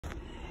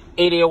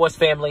ADOS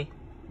family,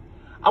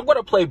 I'm going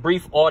to play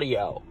brief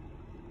audio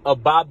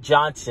of Bob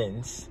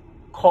Johnson's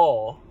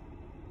call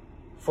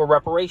for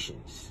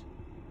reparations.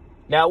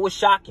 Now, it was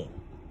shocking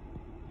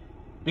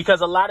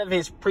because a lot of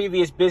his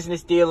previous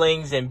business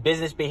dealings and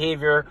business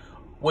behavior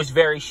was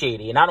very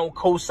shady, and I don't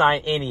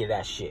co-sign any of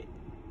that shit.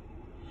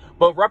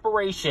 But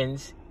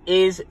reparations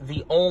is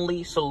the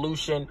only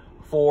solution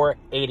for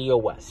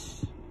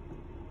ADOS.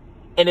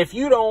 And if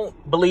you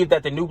don't believe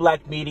that the new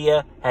black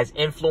media has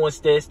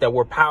influenced this, that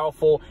we're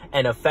powerful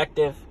and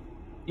effective,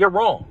 you're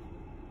wrong.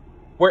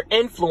 We're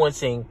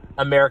influencing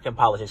American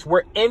politics.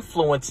 We're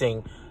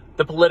influencing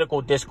the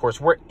political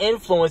discourse. We're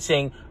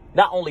influencing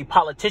not only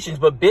politicians,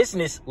 but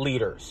business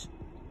leaders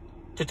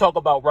to talk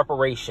about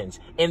reparations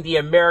in the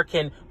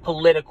American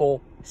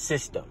political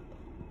system.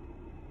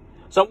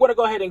 So I'm going to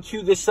go ahead and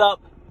cue this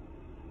up,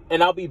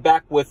 and I'll be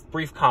back with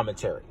brief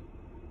commentary.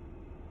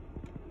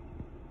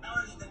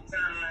 Now's the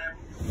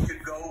time to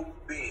go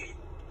big.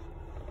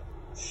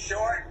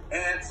 Short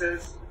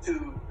answers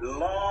to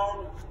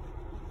long,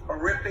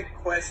 horrific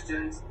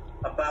questions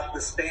about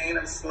the stain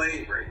of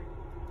slavery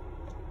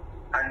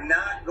are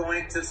not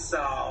going to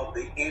solve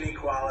the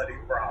inequality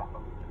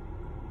problem.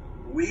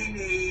 We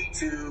need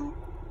to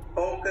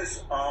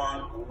focus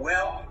on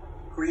wealth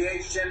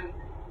creation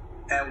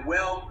and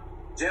wealth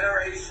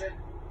generation.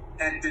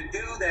 And to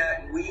do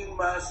that, we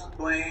must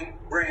bring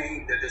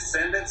the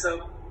descendants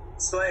of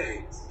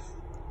slaves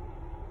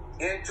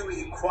into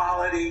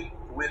equality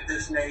with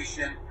this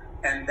nation.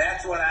 And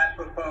that's what I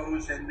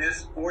propose in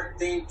this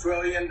 $14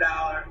 trillion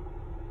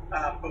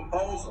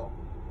proposal,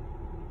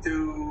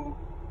 to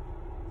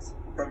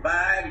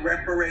provide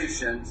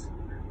reparations,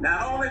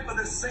 not only for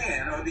the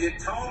sin or the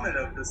atonement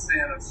of the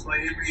sin of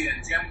slavery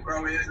and Jim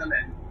Crowism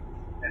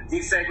and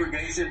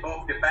desegregation,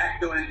 both de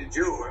facto and de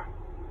jure,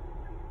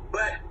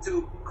 but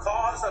to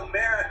cause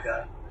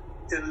America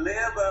to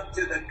live up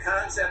to the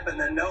concept and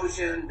the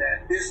notion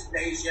that this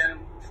nation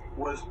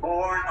was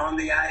born on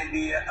the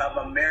idea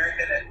of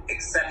American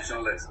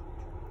exceptionalism.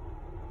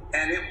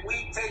 And if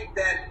we take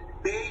that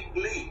big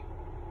leap,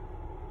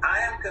 I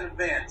am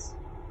convinced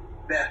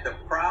that the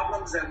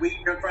problems that we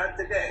confront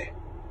today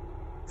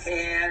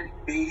can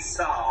be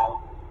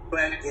solved,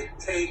 but it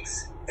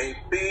takes a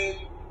big,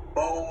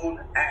 bold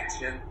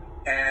action.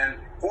 And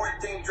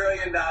 $14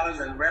 trillion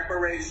in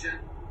reparation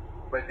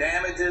for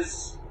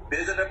damages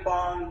visited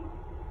upon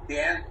the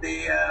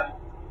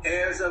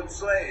heirs of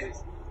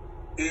slaves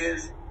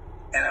is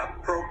an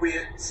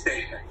appropriate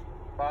statement.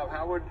 Bob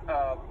Howard,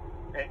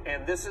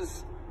 and this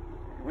is,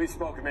 we've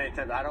spoken many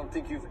times, I don't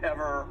think you've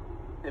ever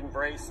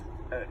embraced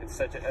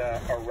such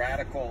a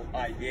radical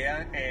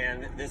idea,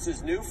 and this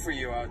is new for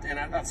you, and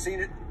I've seen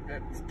it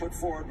put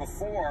forward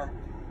before,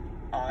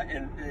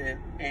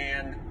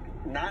 and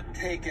not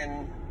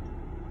taken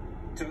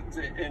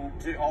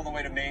to all the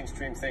way to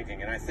mainstream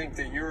thinking. And I think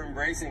that you're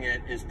embracing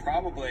it is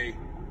probably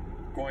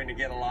going to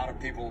get a lot of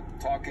people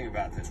talking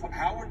about this.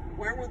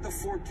 Where would the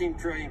 14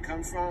 trillion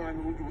come from? I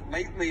mean,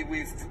 lately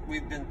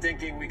we've been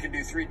thinking we could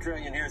do 3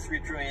 trillion here, 3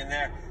 trillion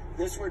there.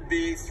 This would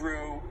be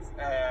through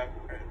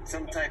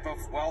some type of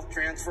wealth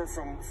transfer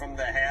from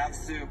the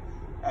haves to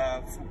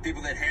from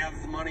people that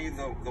have the money,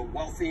 the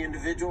wealthy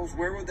individuals.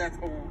 Where would that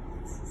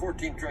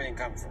 14 trillion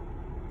come from?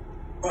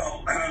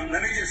 Well,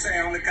 let me just say,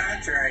 on the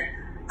contrary,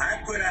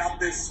 I put out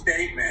this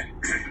statement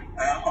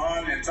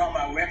it's on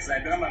my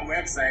website, been on my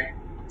website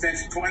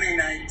since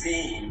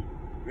 2019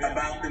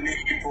 about the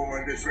need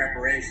for this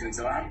reparation.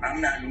 So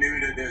I'm not new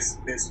to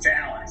this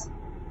challenge.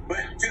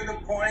 But to the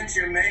point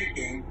you're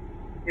making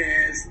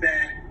is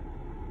that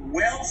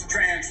wealth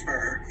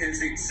transfer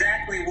is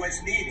exactly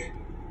what's needed.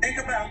 Think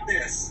about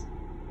this.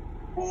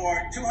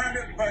 For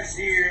 200 plus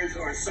years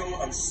or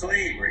so of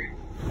slavery,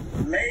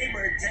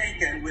 labor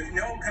taken with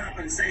no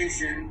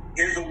compensation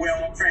is a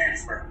wealth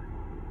transfer.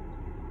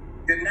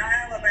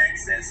 Denial of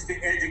access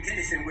to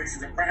education, which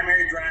is a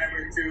primary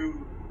driver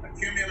to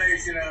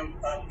accumulation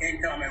of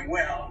income and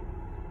wealth,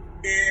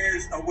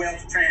 is a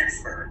wealth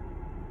transfer.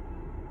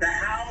 The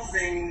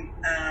housing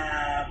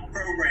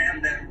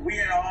program that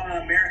we all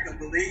in America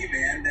believe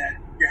in, that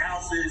your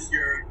house is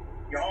your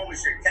home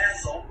is your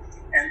castle,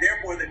 and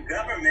therefore the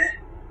government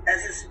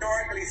has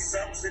historically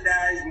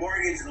subsidized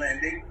mortgage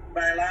lending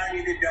by allowing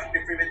you to deduct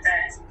it from your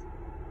taxes.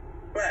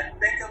 But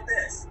think of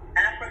this.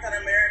 African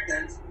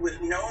Americans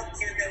with no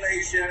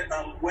accumulation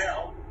of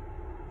wealth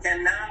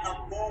cannot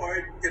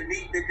afford to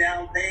meet the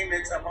down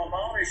payments of home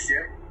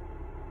ownership,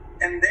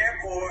 and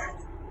therefore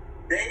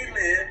they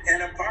live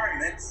in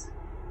apartments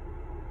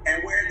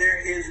and where there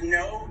is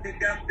no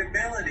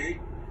deductibility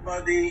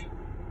for the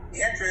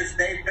interest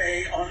they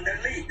pay on their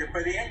lease,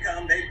 for the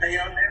income they pay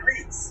on their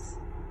lease.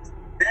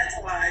 That's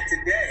why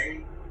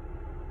today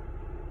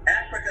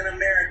African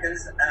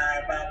Americans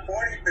are about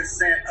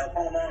 40% of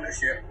home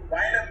ownership.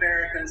 White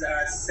Americans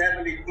are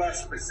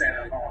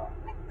 70+% of home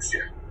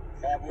ownership.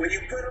 When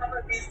you put all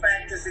of these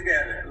factors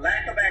together,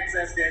 lack of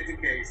access to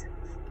education,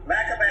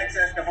 lack of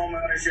access to home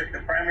ownership, the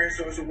primary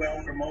source of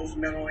wealth for most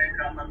middle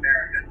income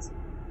Americans,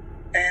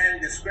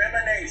 and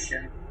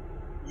discrimination,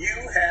 you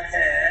have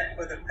had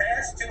for the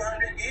past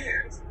 200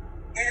 years,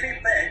 in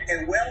effect,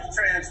 a wealth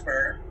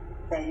transfer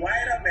from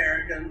white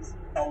Americans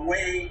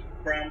away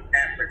from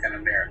African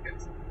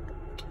Americans.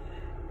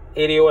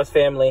 ADOS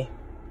family,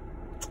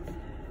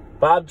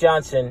 Bob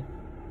Johnson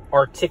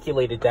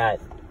articulated that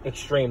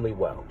extremely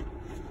well.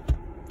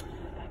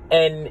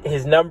 And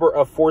his number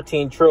of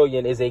 14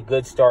 trillion is a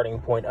good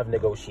starting point of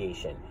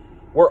negotiation.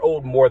 We're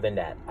owed more than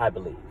that, I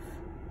believe.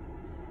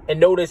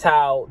 And notice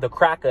how the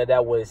cracker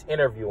that was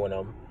interviewing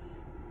him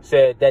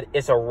said that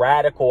it's a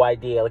radical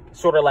idea,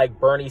 sort of like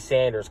Bernie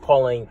Sanders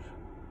calling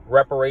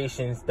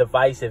reparations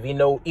divisive. You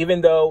know,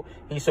 even though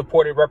he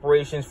supported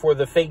reparations for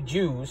the fake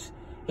Jews,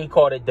 he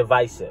called it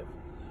divisive.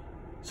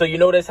 So you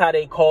notice how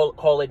they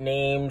call it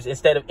names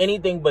instead of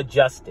anything but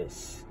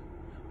justice.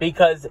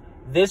 Because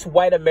this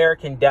white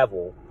American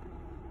devil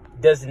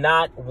does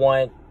not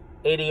want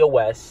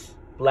ADOS,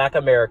 black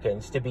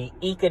Americans, to be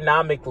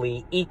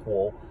economically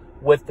equal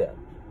with them.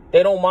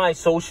 They don't mind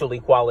social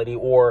equality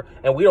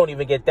and we don't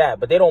even get that,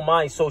 but they don't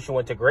mind social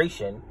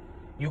integration.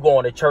 You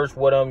going to church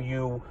with them,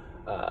 you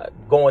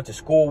going to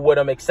school with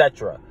them,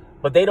 etc.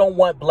 But they don't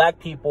want black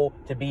people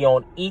to be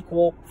on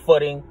equal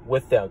footing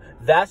with them.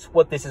 That's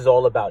what this is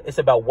all about. It's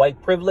about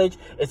white privilege.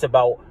 It's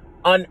about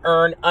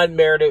unearned,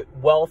 unmerited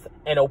wealth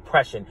and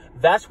oppression.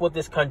 That's what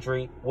this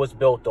country was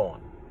built on.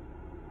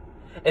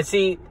 And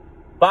see,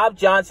 Bob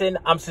Johnson,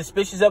 I'm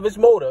suspicious of his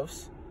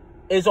motives,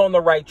 is on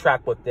the right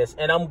track with this.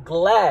 And I'm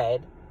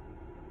glad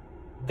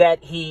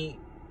that he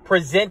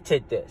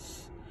presented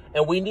this.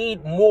 And we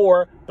need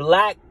more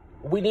black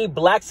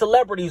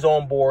celebrities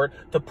on board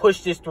to push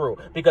this through,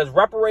 because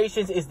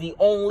reparations is the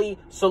only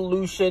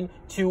solution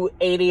to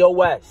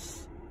ADOS.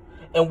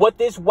 And what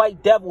this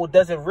white devil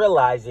doesn't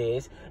realize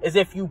is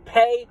if you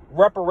pay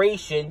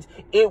reparations,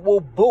 it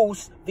will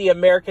boost the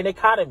American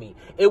economy.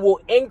 It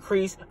will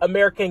increase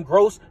American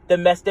gross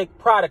domestic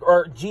product,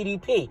 or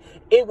GDP.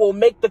 It will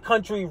make the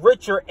country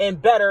richer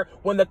and better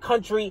when the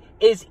country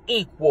is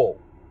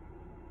equal.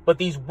 But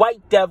these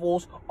white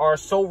devils are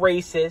so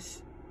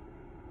racist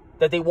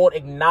that they won't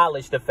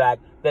acknowledge the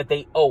fact that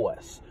they owe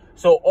us.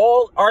 So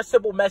all our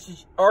simple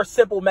message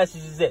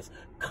is this: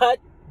 cut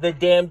the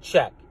damn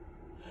check.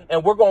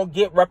 And we're going to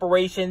get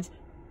reparations,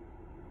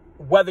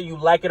 whether you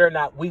like it or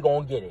not. We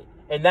going to get it.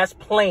 And that's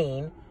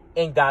plain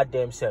and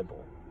goddamn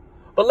simple.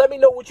 But let me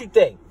know what you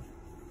think.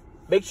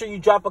 Make sure you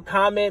drop a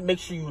comment. Make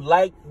sure you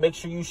like. Make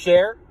sure you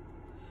share.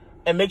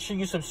 And make sure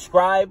you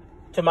subscribe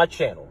to my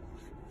channel.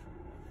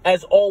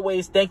 As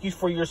always, thank you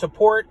for your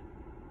support.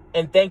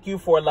 And thank you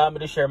for allowing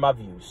me to share my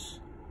views.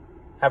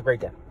 Have a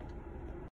great day.